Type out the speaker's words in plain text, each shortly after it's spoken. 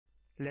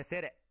Let's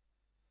hit it.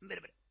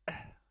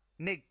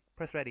 Nig,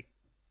 press ready.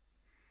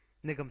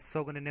 Nig, I'm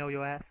so gonna nail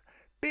your ass.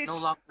 Bitch! No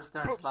lock for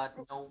stern slot,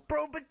 no.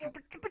 Bro, but you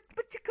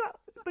got,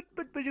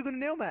 but you're gonna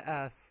nail my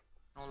ass.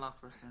 No lock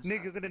for stern Nig,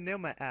 slot. you're gonna nail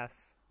my ass.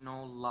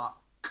 No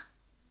lock.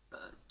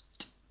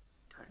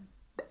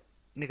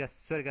 Nig, I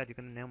swear to God, you're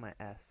gonna nail my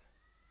ass.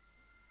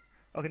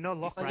 Okay, no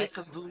lock, If I right? get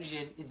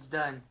confusion, it's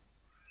done.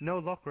 No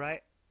lock,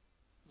 right?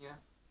 Yeah.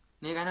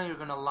 Nick, I know you're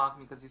gonna lock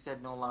me because you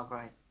said no lock,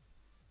 right?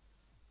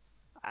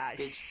 Ah,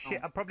 Bitch,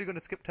 shit, no. I'm probably gonna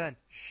skip turn.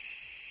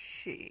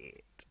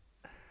 Shit.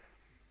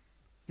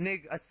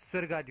 Nig, I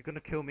swear to God, you're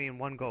gonna kill me in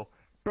one go.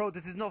 Bro,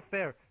 this is not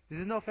fair. This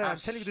is not fair. I'm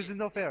telling you, this is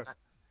not fair.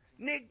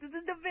 Nick, this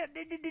is not fair.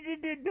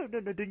 No, no,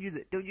 no, don't use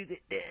it. Don't use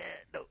it.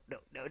 No, no,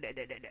 no, no,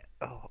 no, no, no.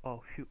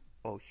 Oh, phew.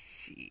 Oh,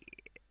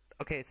 shit.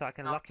 Okay, so I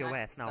can lock your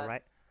ass now,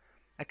 right?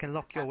 I can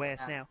lock your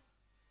ass now.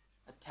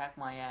 Attack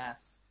my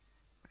ass.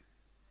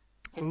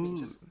 Hit me,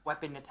 just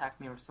weapon attack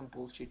me or some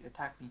bullshit.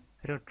 Attack me.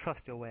 I don't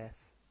trust your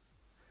ass.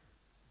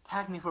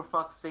 Attack me for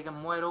fuck's sake,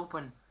 I'm wide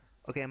open.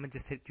 Okay, I'm gonna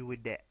just hit you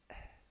with that.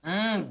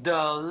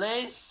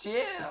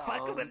 Delicious!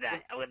 Fuck, I'm gonna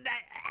die. I'm gonna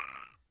die.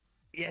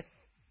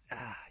 Yes.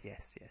 Ah,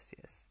 yes, yes,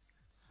 yes.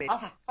 Bitch. Oh,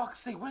 for fuck's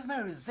sake, where's my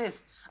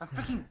resist? I'm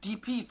freaking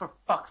DP for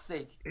fuck's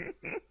sake.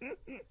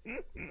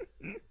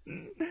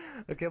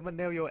 Okay, I'm gonna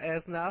nail your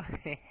ass now.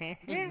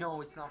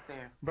 No, it's not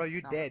fair. Bro,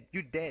 you dead.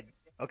 You dead.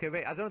 Okay,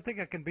 wait, I don't think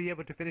I can be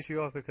able to finish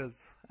you off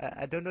because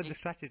I don't know the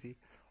strategy.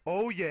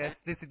 Oh,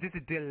 yes, this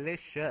is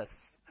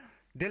delicious.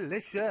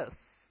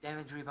 Delicious.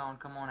 Damage rebound,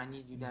 come on, I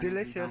need you. Damage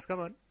Delicious,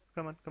 rebound.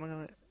 come on.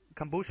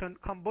 Combustion.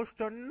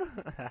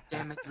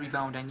 Damage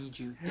rebound, I need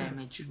you.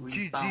 Damage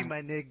rebound. GG,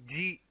 my nigga.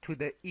 G to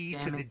the E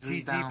Damage to the G, G,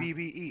 rebound. B,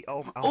 B, E.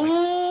 Oh,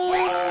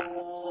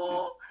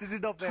 Oh! This is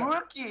not fair.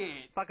 Twerk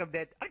it! Fuck, I'm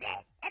dead. I'm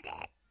dead.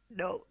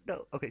 No.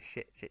 Okay,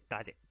 shit.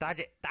 Dodge it.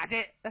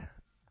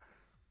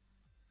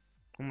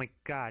 Oh my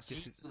God,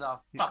 this is. To the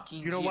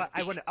fucking You know what?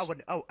 I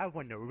bitch.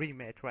 want a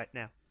rematch right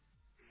now.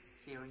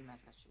 Okay,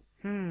 rematch that shit.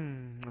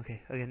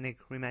 Okay, Nick,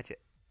 rematch it.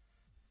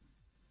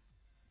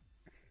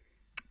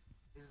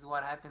 This is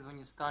what happens when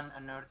you stun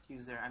an earth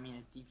user, I mean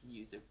a DP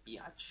user,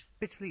 biatch.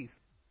 Bitch, please.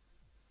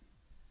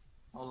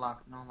 No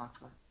lock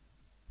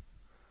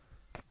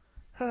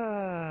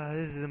for.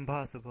 This is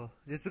impossible.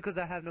 Just because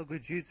I have no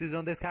good jutsus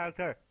on this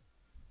character.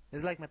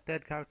 It's like my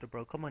third character,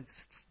 bro. Come on,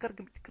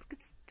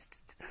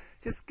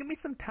 just give me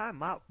some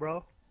time out,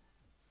 bro.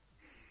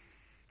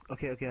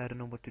 Okay, I don't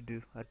know what to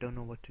do.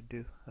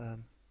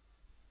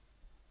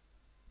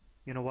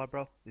 You know what,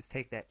 bro? Just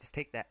take that.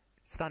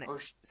 Stun it. Oh,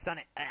 Stun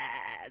it.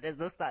 There's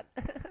no stun.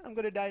 I'm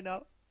gonna die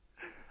now.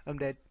 I'm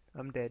dead.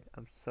 I'm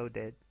so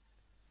dead.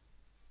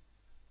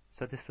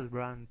 So this was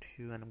round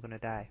 2 and I'm gonna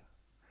die.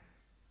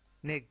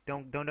 Nick,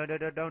 don't do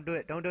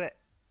it.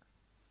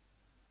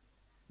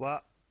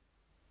 What?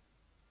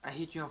 I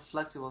hit you on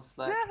flexible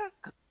slack.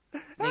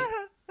 Nick,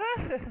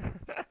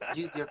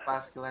 use your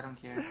fast skill, I don't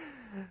care.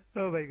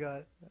 Oh my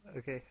God.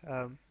 Okay,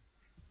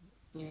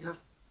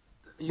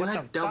 You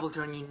had double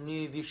turn, you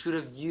noob. You should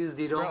have used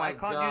it. bro, Oh my I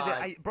can't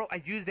god. use it. I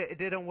used it. It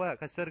didn't work.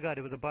 I swear to God,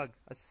 it was a bug.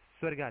 I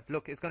swear to God.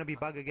 Look, it's gonna be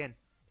bug again.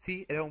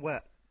 See, it don't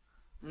work.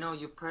 No,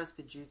 you pressed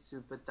the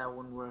jutsu, but that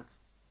wouldn't work.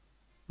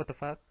 What the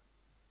fuck?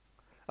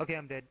 Okay,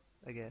 I'm dead.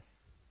 I guess.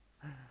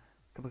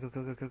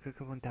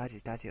 Come on, dodge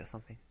it or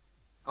something.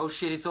 Oh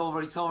shit, it's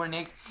over,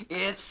 Nick.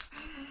 It's,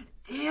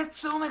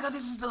 oh my god,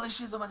 this is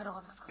delicious. Oh my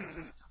god.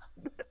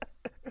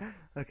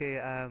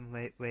 Okay,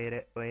 wait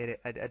it.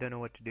 I don't know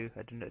what to do.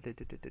 I don't know.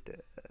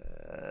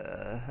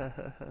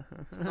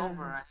 It's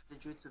over, I have the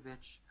jutsu,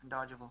 bitch.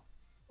 Undodgeable.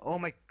 Oh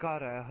my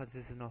God,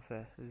 this is not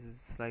fair. This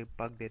is like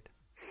bugged it.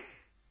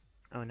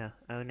 Oh no.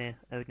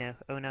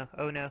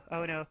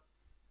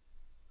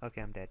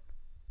 Okay, I'm dead.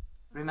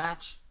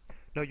 Rematch?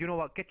 No, you know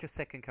what? Get your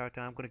second character.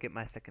 I'm gonna get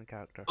my second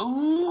character.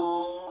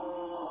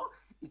 Ooh!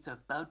 It's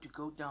about to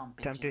go down,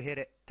 bitches.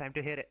 Time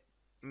to hit it.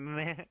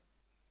 Meh.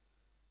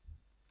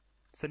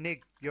 So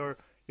Nick, your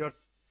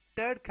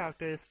third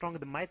character is stronger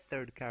than my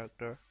third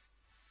character.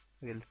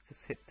 Okay, let's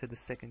just hit to the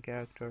second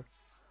character.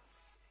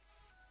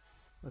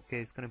 Okay,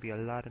 it's gonna be a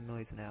lot of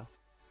noise now.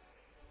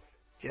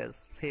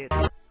 Just hit.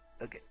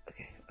 Okay.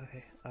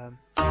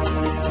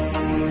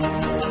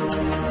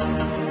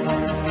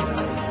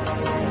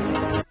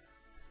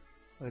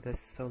 Oh,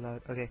 that's so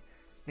loud. Okay,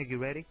 Nick, you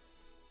ready?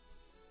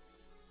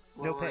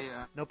 No pets.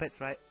 Yeah. No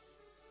pets, right?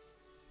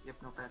 Yep,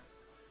 no pets.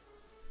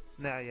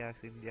 No, yeah,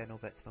 actually, yeah, no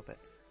pets.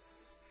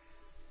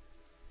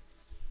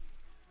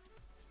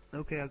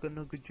 Okay, I got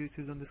no good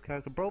jutsus on this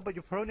character. Bro, but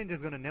your pro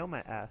ninja's gonna nail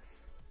my ass.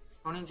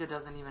 Pro ninja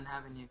doesn't even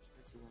have any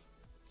jutsu.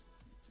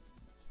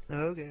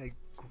 Okay, I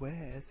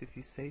guess if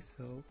you say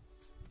so.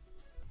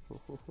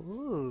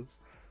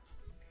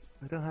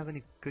 I don't have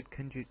any good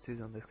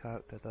kenjutsus on this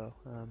character though.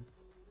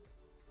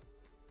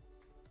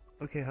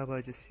 Okay, how about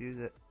I just use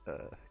it?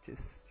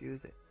 Just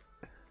use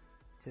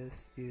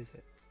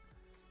it.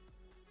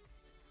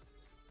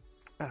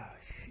 Ah,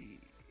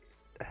 shit.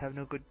 I have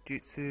no good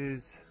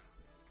jutsus.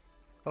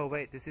 Oh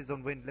wait, this is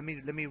on wind. Let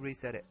me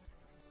reset it.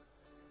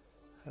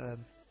 Are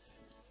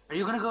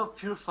you gonna go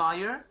pure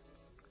fire?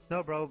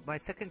 No, bro, my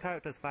second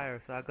character is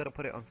fire, so I gotta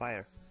put it on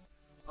fire.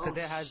 Because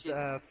it has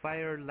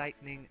fire,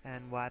 lightning,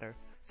 and water.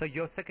 So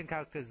your second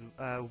character is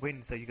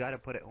wind, so you gotta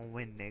put it on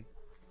wind, Nig.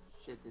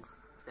 Shit, this is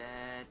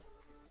bad.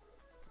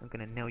 I'm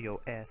gonna nail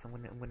your ass. I'm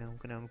gonna.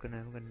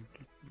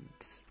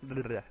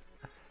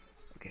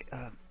 Okay.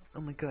 Oh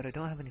my god, I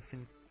don't have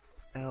anything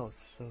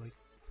else, so I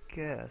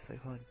guess I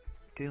can't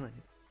do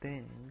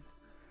anything.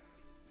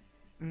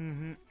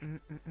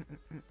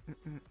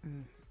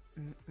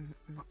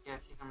 Okay, I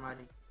think I'm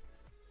ready.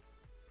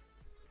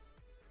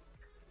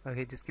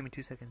 Okay, just give me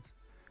 2 seconds.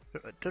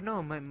 I don't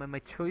know, my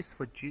choice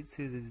for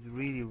jutsus is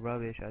really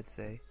rubbish, I'd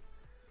say.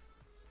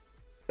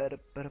 Okay,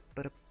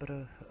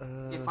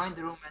 find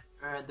the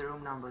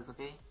room numbers,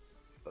 okay?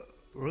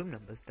 Room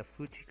numbers? The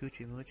Fuchi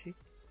Gucci Mochi?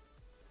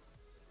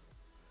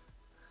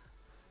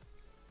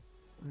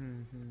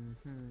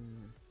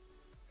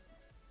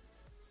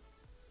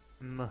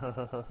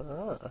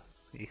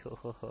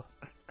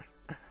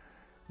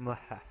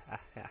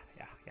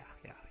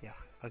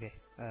 Okay,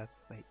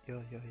 wait,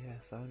 yeah,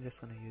 so I'm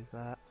just gonna use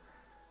that.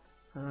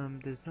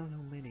 There's no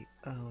many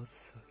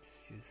else, so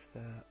just use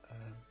that.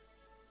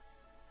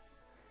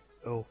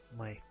 Oh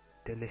my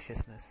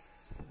deliciousness.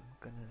 I'm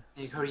gonna.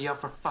 Nick, hurry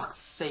up for fuck's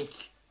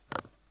sake.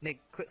 Nick,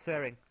 quit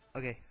swearing.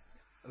 Okay.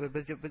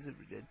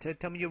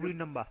 Tell me your room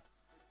number.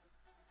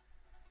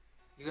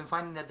 You can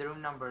find it at the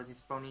room numbers.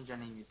 It's Pro Ninja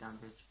name, you dumb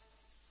bitch.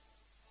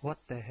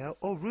 What the hell?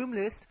 Oh, room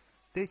list.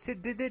 They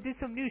said they did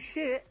some new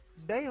shit.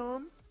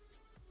 Damn.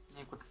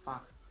 Nick, what the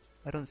fuck?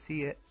 I don't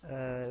see it.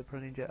 Pro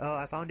Ninja. Oh,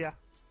 I found ya.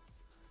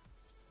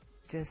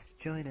 Just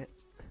join it.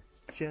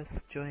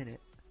 Just join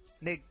it.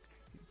 Nick,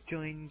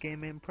 join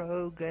game in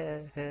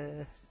progress.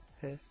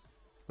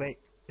 Wait,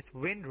 it's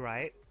wind,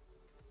 right?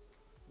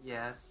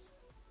 Yes.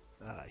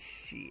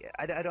 Shit.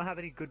 I don't have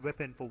any good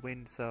weapon for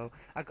wind, so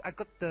I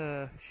got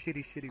the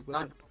shitty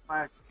weapon.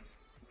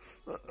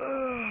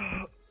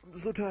 I'm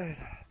so tired.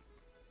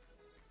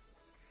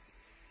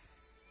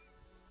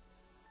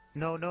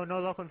 No,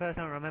 lock on first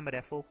time. Remember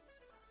that, fool.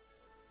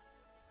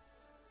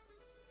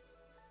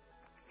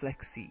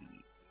 Flexi.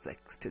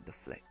 Flex to the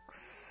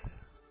flex.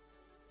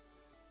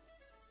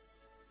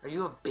 Are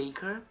you a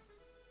baker?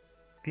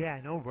 Yeah,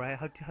 I know, right?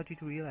 How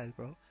did you realize,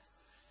 bro?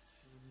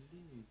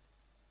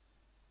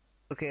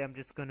 Okay, I'm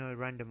just gonna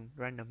random.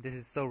 This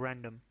is so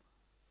random.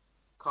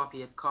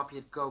 Copy it,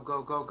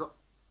 go.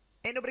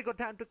 Ain't nobody got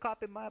time to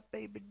copy my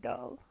baby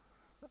doll.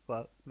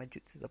 Well, my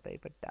jutsu is a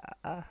baby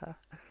doll.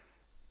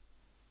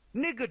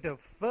 Nigga the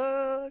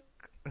fuck!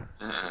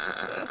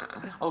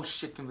 Oh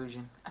shit,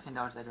 confusion. I can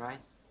dodge that,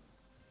 right?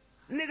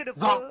 Nigga the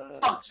What fuck! the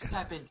fuck just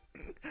happened?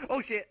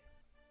 Oh shit!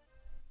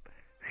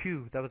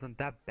 Phew, that wasn't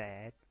that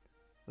bad.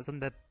 Wasn't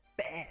that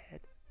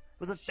bad?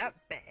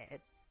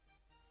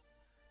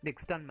 Nick,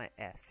 stun my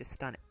ass. Just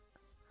stun it.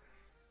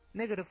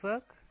 Nigga the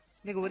fuck?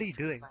 Nigga, what are you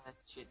doing? I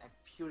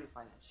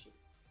purify that shit.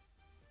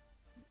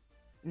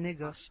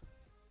 Nigga. Oh, shit.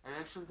 Are you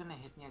actually gonna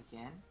hit me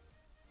again?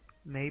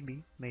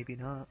 Maybe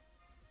not.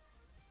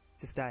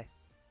 Just die.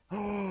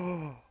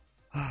 Oh!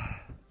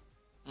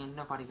 Ain't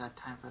nobody got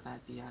time for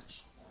that,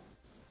 biatch.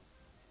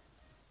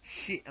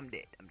 Shit, I'm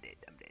dead.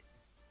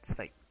 It's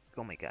like,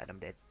 oh my god, I'm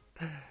dead.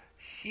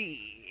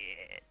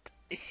 Shit.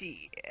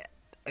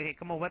 Okay,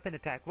 come on, weapon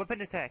attack.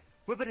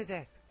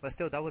 But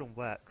still, that wouldn't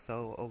work,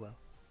 so, oh well.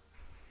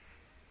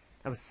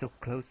 I was so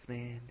close,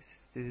 man.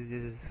 This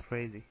is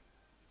crazy.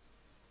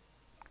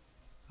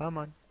 Come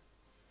on.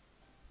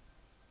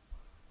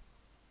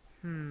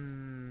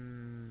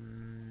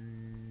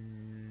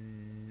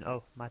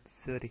 Oh,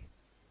 Matsuri.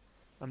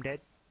 I'm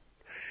dead.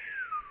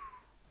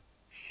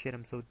 Shit,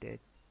 I'm so dead.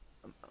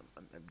 I'm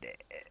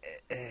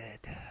dead.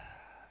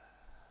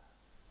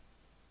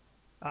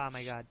 Oh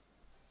my god.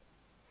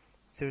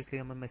 Seriously,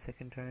 I'm on my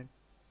second turn.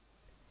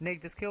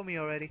 Nick, just kill me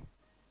already.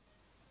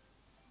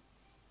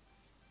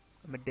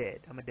 I'm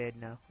dead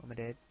now.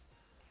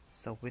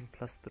 So win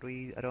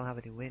 +3. I don't have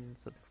any win,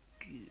 so that's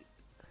good.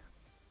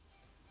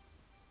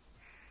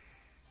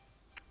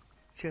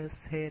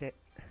 Just hit it.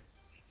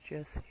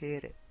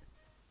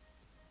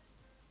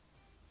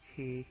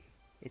 Hey,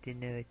 I don't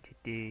know what to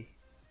do.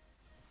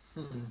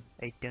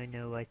 I don't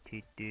know what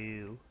to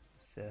do.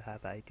 So how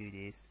about I do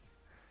this?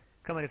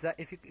 Come on,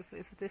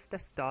 if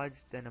that's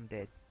dodged, then I'm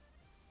dead.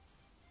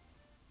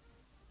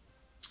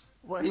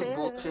 What?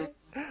 Bullshit.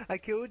 I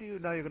killed you.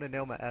 Now you're gonna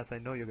nail my ass. I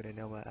know you're gonna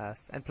nail my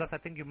ass. And plus, I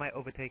think you might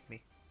overtake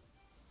me.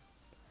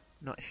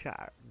 Not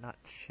sure.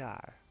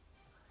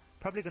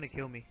 Probably gonna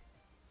kill me,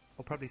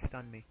 or probably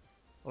stun me,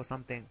 or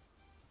something.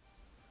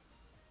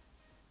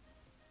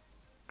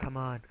 Come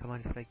on,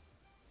 just like.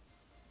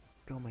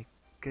 Oh my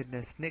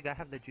goodness, Nick, I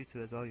have the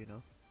jutsu as well, you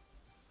know.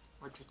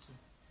 What jutsu?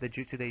 The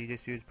jutsu that you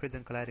just use,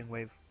 prison colliding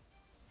wave.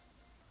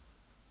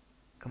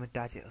 Come and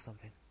dodge it or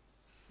something.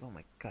 Oh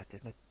my god,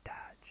 there's no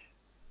dodge.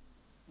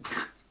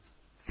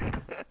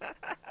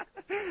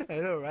 I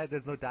know, right?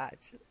 There's no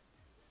dodge.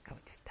 Come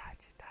on, just dodge.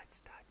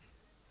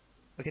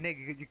 Okay, Nick,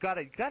 you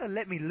gotta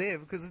let me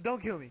live, because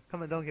don't kill me.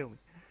 Come on, don't kill me.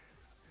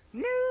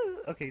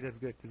 No. Okay, that's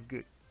good.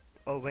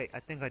 Oh wait, I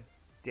think I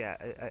Yeah,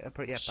 I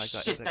got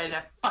Shit, it.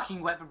 that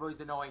fucking weapon, bro,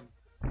 is annoying.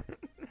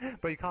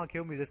 Bro, you can't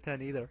kill me this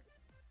turn either.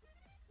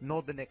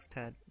 Nor the next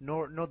turn.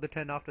 Nor the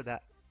turn after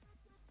that.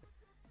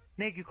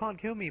 Nick, you can't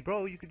kill me,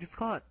 bro. You just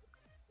can't.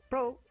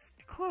 Bro,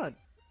 you can't.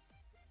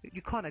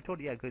 You can't. I told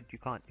you. Yeah, good. You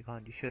can't.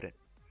 You shouldn't.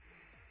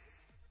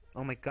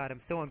 Oh my god, I'm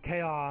still on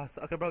chaos.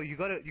 Okay, bro, you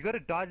gotta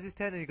dodge this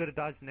turn and you gotta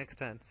dodge the next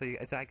turn, so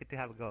I get to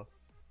have a go.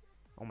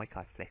 Oh my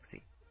god,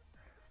 flexy.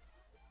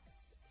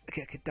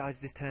 Okay, I could dodge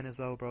this turn as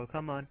well, bro.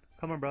 Come on,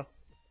 bro.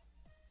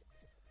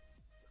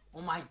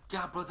 Oh my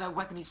god, bro, that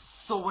weapon is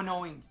so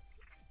annoying.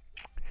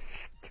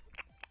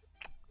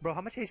 Bro,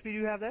 how much HP do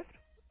you have left?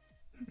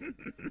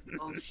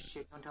 Oh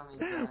shit, don't tell me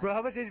that. Bro,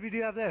 how much HP do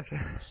you have left?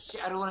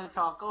 Shit, I don't want to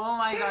talk. Oh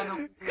my god,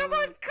 no. Come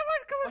on.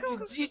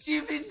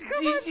 GG, bitch,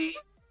 GG.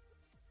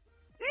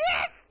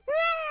 Yes!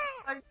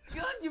 Oh my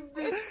god, you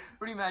bitch.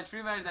 Rematch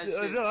that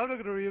shit. No, I'm not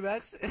gonna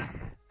rematch.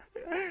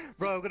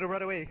 Bro, I'm gonna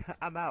run away.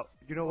 I'm out.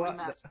 You know what?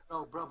 Rematch.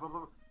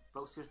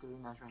 Bro, seriously,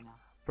 rematch right now.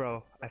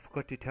 Bro, I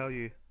forgot to tell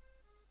you.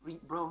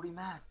 Bro,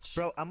 rematch.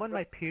 Bro, I'm on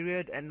my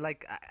period and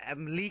like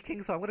I'm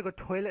leaking, so I'm gonna go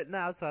toilet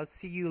now. So I'll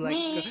see you like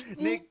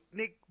Nick,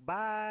 Nick,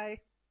 bye.